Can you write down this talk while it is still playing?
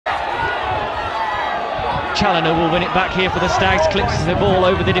Challoner will win it back here for the Stags, clips the ball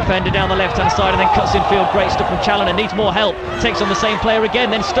over the defender down the left-hand side and then cuts in field. Great stuff from Challoner, needs more help, takes on the same player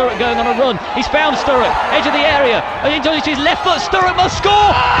again, then Sturrock going on a run. He's found Sturrock, edge of the area, and into his left foot. Sturrock must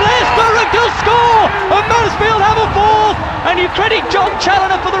score! Blair Sturrock does score! And Mansfield have a fourth! And you credit John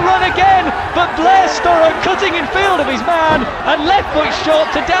Challoner for the run again, but Blair Sturrock cutting in field of his man and left foot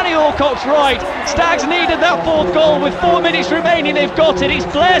shot to Danny Alcock's right. Stags needed that fourth goal. With 4 minutes remaining, they've got it. It's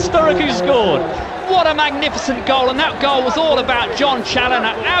Blair Sturrock who scored. What a magnificent goal, and that goal was all about John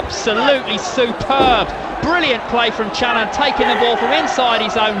Challoner. Absolutely superb. Brilliant play from Challoner, taking the ball from inside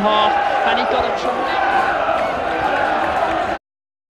his own half, and he got a tremendous